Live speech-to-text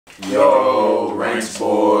Yo, Ranks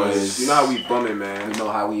boys. You know how we bumming, man. You know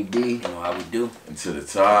how we be. You know how we do. And to the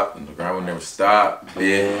top, and the grind will never stop.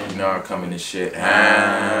 Yeah, you know I'm coming this shit.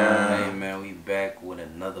 Hey man, we back with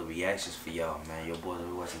another reactions for y'all, man. Your boys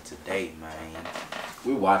are watching today, man.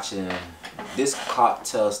 We're watching this cop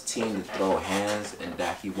tells teen to throw hands and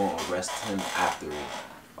that he won't arrest him after it.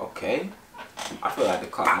 Okay. I feel like the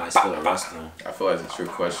cop might still arrest him. I feel like it's a trick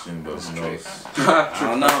question, but who knows? I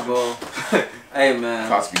don't know, bro. Hey man.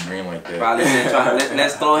 Cops be green like that. Probably trying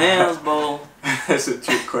let's throw hands, bro. That's a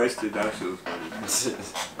trick question. That shit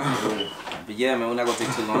was funny. But yeah, man, we're not gonna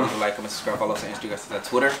take too long. Like, comment, subscribe, follow us on Instagram,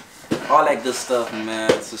 Twitter, all that good stuff, man.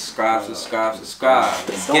 Subscribe.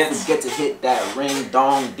 Don't forget to hit that ring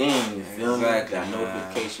dong ding. You feel me? Exactly, That man.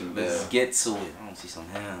 notification bell. Let's get to it. I want to see some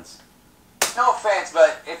hands. No offense,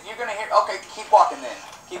 but if you're gonna hear, okay, keep walking then.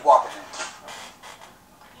 Keep walking then.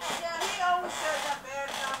 Yeah, he always says that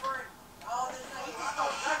bad number and all this thing.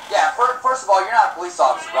 Yeah, first of all, you're not a police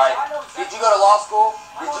officer, right? Did you go to law school?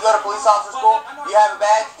 Did you go to police officer school? You have a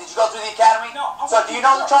badge? Did you go through the academy? So do you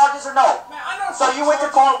know the charges or no? So you went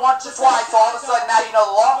to court once or twice, so all of a sudden now you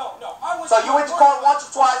know the law? So you went to court once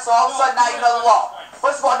or twice, so all of a sudden now you know the law?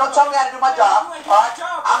 First of all, don't tell me how to do my job,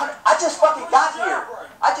 alright? I just fucking got here.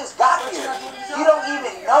 I just got here. You don't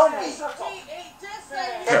even know me.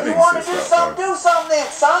 If you want to do something then,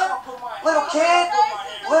 son. Little kid.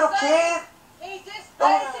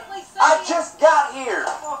 I just got here.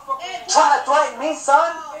 Trying to threaten me,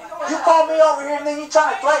 son? You call me over here and then you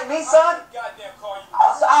trying to threaten me, son?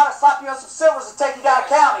 I'll slap you on some silvers and take you down to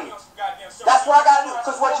county. That's what I gotta do,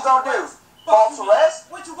 because what you gonna do? False arrest?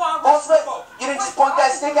 False arrest? You didn't just point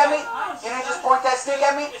that stick at me? Yeah.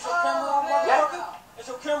 Is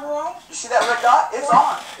your camera on? You see that red dot? It's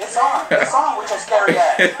on. It's on with your scary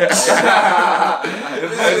ass. It's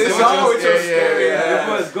on with your scary ass. It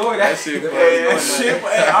was going. That shit. I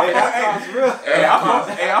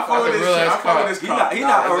fuck with this cop. He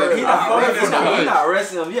not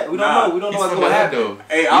arresting him yet. We don't know. We don't know what's gonna happen.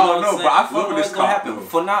 Hey, I don't know, but I fuck with this cop.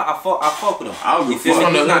 For now, I fuck with him. I don't give a fuck.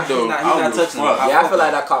 He's not touching him. Yeah, I feel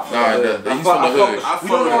like that cop from the hood. He's from the hood. We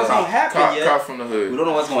don't know what's gonna happen yet. Cop from the hood. We don't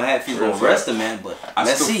know what's gonna happen if he's gonna arrest him, man. But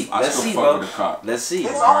let's see, bro. Let's see.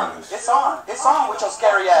 It's on with your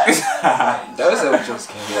scary ass. That is with your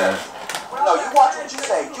scary ass. No, you watch what you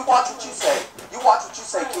say. You watch what you say,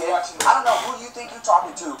 kid. I don't know who you think you're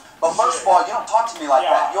talking to, but first of all, you don't talk to me like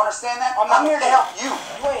that. You understand that? I'm here to help you.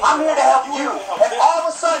 And all of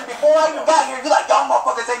a sudden, before I even got here, you're like, y'all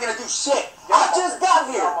motherfuckers ain't gonna do shit. I just got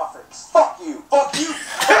here. Fuck you.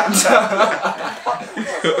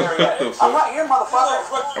 I'm right here, motherfucker.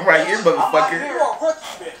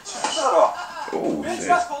 Shut up. Oh, Bitch,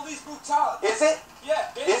 that's police brutality. Is it? Yeah,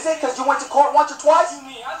 bitch. Is it? Because you went to court once or twice? You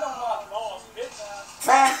mean, I know my laws, bitch.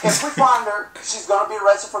 Man, if we find her, she's gonna be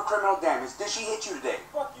arrested for criminal damage. Did she hit you today?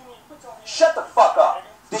 Fuck you mean, put your hands. Shut the fuck up.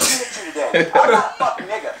 Did she hit you today? I'm not a fucking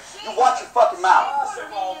nigga. You watch your fucking mouth.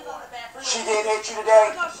 She did hit you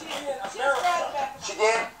today? She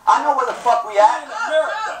did? I know where the fuck we at.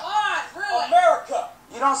 America.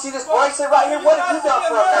 You don't see this bracelet right here? What have you done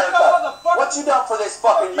for America? What you done for this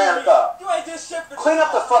fucking America? You ain't this shit for Clean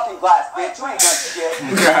up the fucking glass, bitch. You ain't done shit.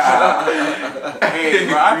 Hey,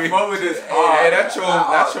 bro, I fuck with this. Hey, that's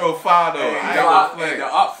your father. The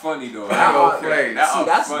op funny though.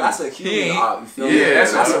 That's a human op. You feel me? Yeah,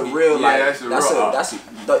 that's a real op.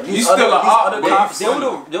 These still a op, other but cops, They would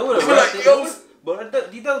have arrested. But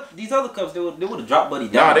these other cops, they would have dropped Buddy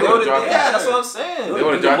down. Nah, they would have dropped him. Yeah, that's what I'm saying. They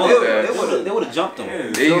would have dropped his ass. They would have jumped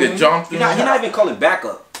him. They either jumped him. He's not even calling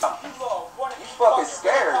backup. You fucking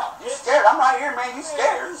scared. You scared. I'm right here, man. You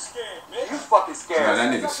scared. You fucking scared. Nah, that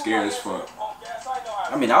nigga scared as fuck.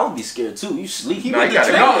 I mean, I would be scared too. You sleep. Nah, you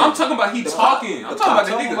gotta No, I'm talking about he talking. I'm talking about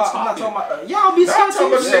the nigga I'm not talking. talking about. Yeah, I'll be scared I'm talking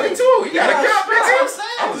about too. shit too. You gotta get up, That's what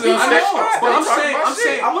I'm nigga. saying. But I'm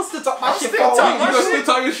saying, I'm gonna still talk my shit. still talking you gonna still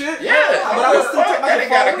talk your shit? Yeah, But I'm gonna still talk my that shit.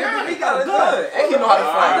 nigga got a gun. He got a gun. And he know how to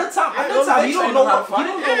fight. At the time, he don't know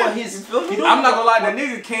what his. I'm not gonna lie, the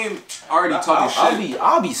nigga came already talking shit.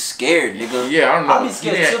 I'll be scared, nigga. Yeah, I don't know. I'll be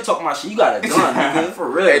scared to still talk my shit. You got a gun, nigga. For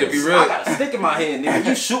real. Hey, to be real. I got a stick in my head, nigga.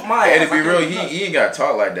 You shoot my Hey, ass. to be real, he ain't got to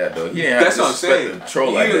talk like that though. He didn't have That's to what I'm saying. disrespect the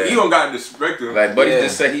troll like that. You don't gotta disrespect him. Like, buddy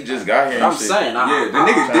just said he just got here. I'm saying, the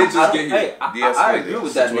nigga did just get here. Hey, I agree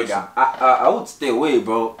with that nigga. I would stay away,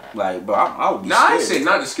 bro. Like, bro, I would be Nah, I scared. ain't say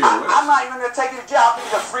not to scare away. I'm not even gonna take you to jail. I'll give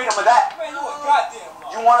you the freedom of that. Man, you a goddamn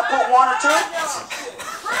You want to put one or two?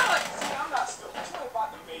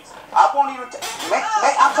 I won't even.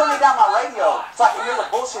 I'm turning down my radio so I can hear the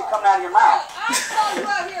bullshit coming out of your mouth. I saw you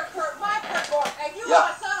out here, Kurt. My Kurt going, hey, you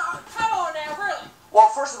my son. Come on now, really. Well, Well,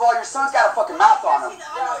 first of all, your son's got a fucking mouth on him.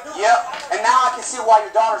 Yep. And now I can see why your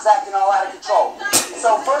daughter's acting all out of control.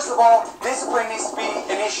 So first of all, discipline needs to be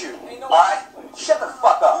an issue. Alright? Shut the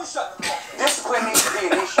fuck up. Discipline needs to be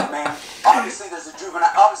an issue, man. Obviously there's a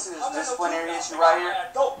disciplinary issue right here.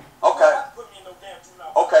 Okay.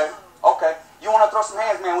 Okay. Okay. You want to throw some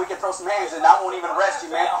hands, man? We can throw some hands and I won't even arrest you,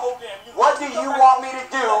 man. What do you want me to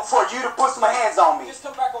do for you to put some hands on me?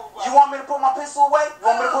 You want me to put my pistol away? You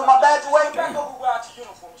want me to put my badge away?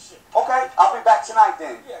 Okay, I'll be back tonight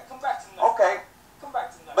then. Yeah, come back tonight. Okay. Come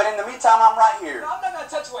back tonight. But in the meantime, I'm right here. No, I'm not gonna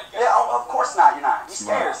touch you like that. Yeah, of course not. You're not. You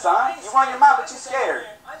scared, son. You run your mouth, but you scared.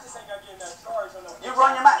 I just ain't gonna get in that charge on no. You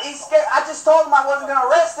run your mouth. He's scared. I just told him I wasn't gonna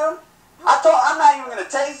arrest him. I'm not even gonna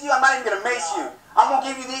tase you. I'm not even gonna mace you. I'm gonna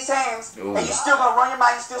give you these hands, and you still gonna run your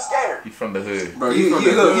mouth. You still scared. You from the hood. Bro, you from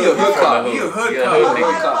the hood. He a hood cop. He a hood Yeah, cop. hood Am I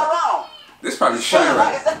nigga. right or am I wrong? This probably Is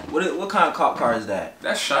Chirac. that- What kind of cop car is that?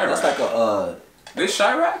 That's Chirac. That's like a This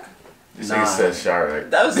Chirac? This nigga said Chirac.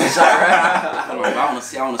 That was a Chirac. I wanna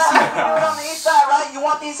see. I can do it on the east side, right? You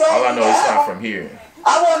want these hands? All I You know can is have not them. from here.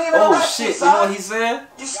 I won't even Oh arrest you, shit! You know son. what he said?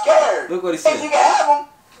 You scared? Look what he If said. you can have them,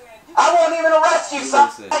 I won't even arrest you, Look son.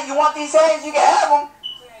 what he said. You want these hands? You can have them.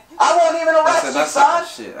 I won't even arrest you, That's son.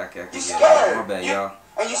 shit. I can't You get scared? My bad, You- y'all.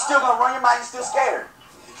 And you still gonna run your mouth? You still scared?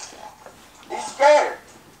 You scared?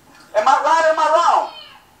 Am I right or am I wrong?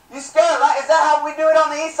 You scared, right? Is that how we do it on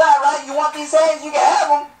the east side, right? You want these hands? You can have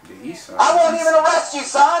them. The east side. I won't even arrest you,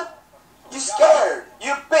 son. You scared?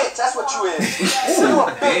 You a bitch. That's what you is. You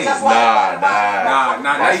a bitch. That's why. Nah,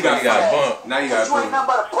 now That's you when you got got bumped. Now you got You ain't nothing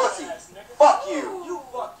but a pussy. Fuck you.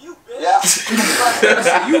 You bitch.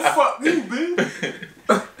 Yeah. You fuck me,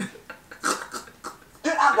 bitch.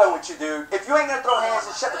 Dude, I'm done with you, dude. If you ain't gonna throw hands,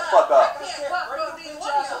 then shut the fuck up.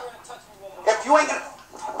 If you ain't gonna,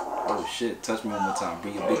 Oh shit! Touch me one more time.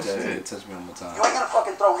 Bring your bitch ass shit. in. Touch me one more time. you ain't gonna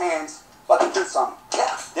fucking throw hands, fucking do something.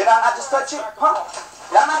 Yeah. Did I not just touch you? Huh?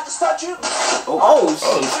 Did I not just touch you? Oh Oh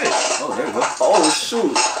shit! shit. Oh there you go. Oh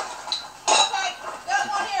shoot! Okay, got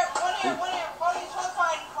one here. Police trying to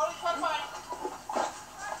find him. Police trying to find him.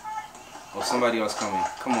 Oh, somebody else coming.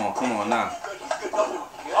 Come on now.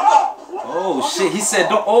 Oh, Oh shit! He said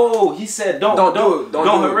don't. Oh, he said don't. Don't do it. Don't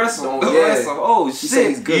do it. harass him. Don't- Don't yeah. harass him. Oh He said shit!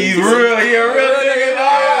 he's good. He He said- real. He a real nigga.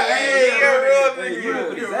 Nah, hey, he a real He nigga.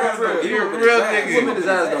 real. He He's a ass real real. nigga. He a real He whipping nigga. his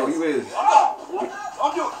ass though. He is.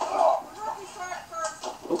 don't do it.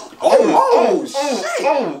 Oh shit!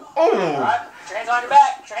 Alright, hands on your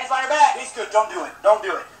back. Hands on your back. He's good. Don't do it. Don't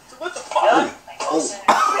do it. What the fuck?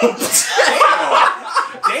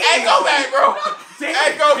 Hey, go back, bro.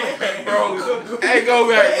 Hey, go back, bro. Hey, go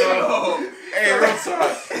back, bro. Hey, real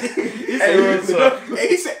talk. Hey, real talk. Hey,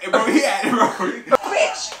 he said, bro, he had it, bro.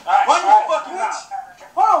 Bitch. Alright, run your fucking mouth.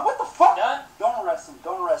 Hold on. What the fuck? Done? Don't arrest him.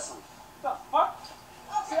 Don't arrest him. What the fuck?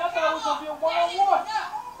 See, I thought it was gonna be a one-on-one.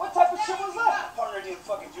 What type of shit was that? Partner didn't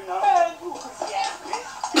fucking do nothing. Man, you pussy ass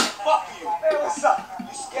bitch. Fuck you. Hey, what's up? You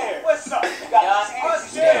scared? What's up? You got these hands. What's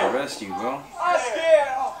You He scared? didn't arrest you, bro. I'm scared.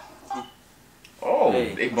 Oh. Oh,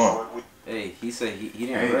 Hey. they bump. Hey, he said he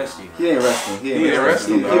didn't arrest you. He ain't arresting. He didn't arrest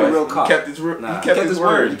him, He a real bro. cop. He kept his word. Nah. He kept his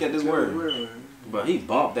word. He kept his word. But he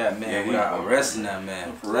bumped that man Yeah, he without bumped arresting that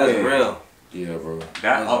man. For That's real. real. Yeah, bro. That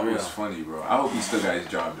That's up real. was funny, bro. I hope he still got his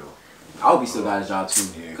job, though. I hope he still got his job too.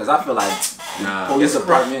 Yeah. Cause I feel like Nah. police It's a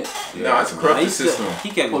department. Nah, it's a Nah, corrupt he still- system. He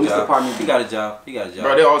kept his Police job. department. He got a job. He got a job.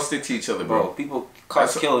 Bro, they all stick to each other, Bro, bro. people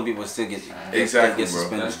cops That's- killing people still get Exactly, get bro.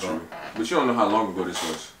 suspended. That's bro. true. But you don't know how long ago this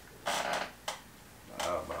was.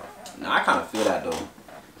 Nah, I kind of feel that though.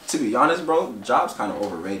 To be honest, bro, jobs kind of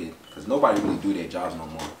overrated. Cause nobody really do their jobs no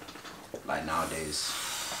more. Like nowadays,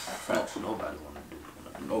 Nobody want to do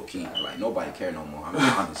it. no key. Like nobody care no more. I'm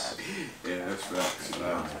honest. Yeah, that's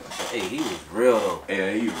facts. Hey, he was real though.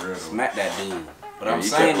 Yeah, he real, though. Smack that dude. But Yeah, I'm he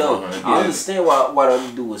saying kept though, going, I yeah. understand why the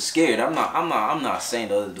other dude was scared. I'm not saying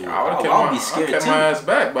the other dude. I would I have would be kept scared my too. ass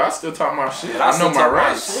back, but I still talk my shit. But I still know my talk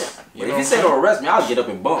rights. shit. You But know if what he I'm say saying? don't arrest me, I'll get up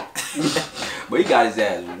and bump. But he got his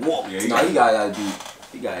ass whooped. Yeah, Nah, you gotta do.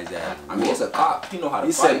 He got his ass. I mean, it's a cop. He know how to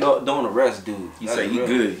He fight. said don't arrest dude. He That's said he real.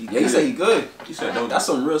 good. Yeah, he said he good. He said don't. That's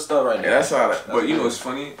some real stuff right Yeah, there. that's how. But you know what's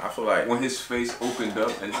funny? I feel like When his face opened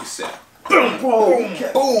up and he said, Boom,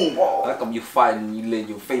 boom. How come you fighting? You letting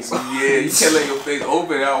your face? "Yeah, you can't let your face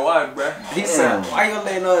open out wide, bruh." He said, "Why you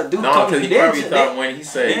letting a dude no, come because to he you?" probably thought when he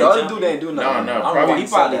said The other dude didn't do nothing. No, I don't know probably why He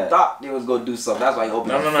probably said that. thought they was gonna do something. That's why he opened.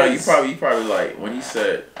 no, his you face. probably like when he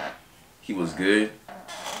said he was good,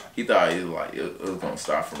 he thought it was like it was gonna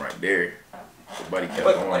stop from right there. But buddy kept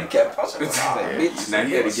But going. when he kept pushing, He's like, Yeah. bitch. Now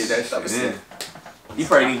he had to get that shit in. He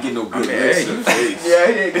probably didn't get no good hey, licks in the face.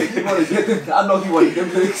 Yeah, he wanted to get them. I know he wanted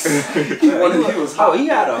them licks. He was hot. Oh, he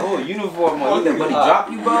had a whole uniform on. But he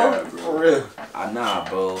dropped you, bro? Yeah, bro. For real. Nah,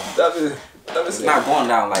 bro. It's Not going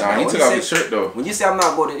down like that. Nah, he When took you off say- his shirt though. When you say I'm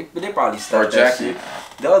not going, they probably Or stopped that jacket.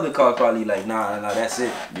 shit. The other car probably like, nah, that's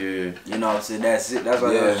it. Yeah. You know what I'm saying? That's it. That's why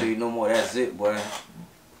I Yeah. don't show you no more. That's it, boy.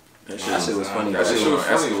 That shit was funny. That That shit shit was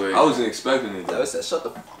was funny. escalated. I wasn't expecting it. I said, shut the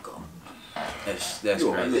fuck up. That's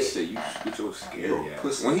Yo, crazy. let's say you with your scary ass.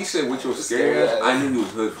 pussy. When he said with your scary ass, I knew he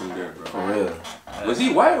was hood from there, bro. For real. Was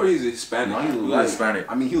he white or is he Hispanic? No, he was He white. Hispanic.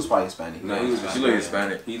 I mean, he was probably Hispanic. No, he was He look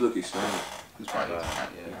Hispanic. He looked Hispanic. He was probably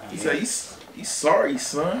Hispanic. He said, "You sorry,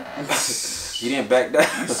 son. He didn't back down.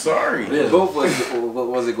 You sorry." Yeah. Both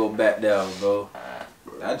was it go back down, bro?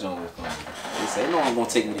 That joint was funny. They say no one gonna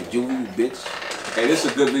take me to juvie, you bitch. Hey, this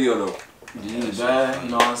is a good video though. G bad, you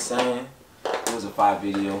know what I'm saying? It was a 5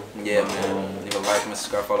 video. Yeah, man. Leave a like,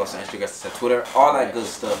 subscribe, follow us on Instagram, Twitter, all that good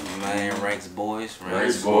stuff, man. Ranks boys,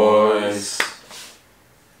 Ranks boys.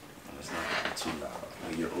 Let's not get too loud.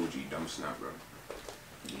 Like your OG dumb snap, bro.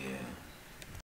 Yeah.